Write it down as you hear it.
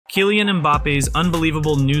Kylian Mbappe's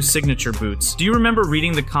unbelievable new signature boots. Do you remember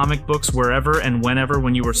reading the comic books wherever and whenever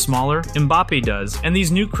when you were smaller? Mbappe does, and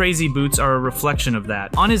these new crazy boots are a reflection of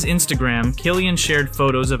that. On his Instagram, Kylian shared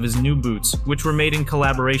photos of his new boots, which were made in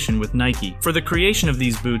collaboration with Nike. For the creation of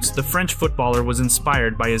these boots, the French footballer was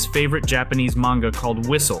inspired by his favorite Japanese manga called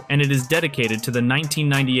Whistle, and it is dedicated to the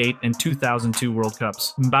 1998 and 2002 World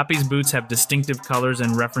Cups. Mbappe's boots have distinctive colors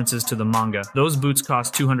and references to the manga. Those boots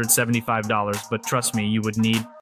cost $275, but trust me, you would need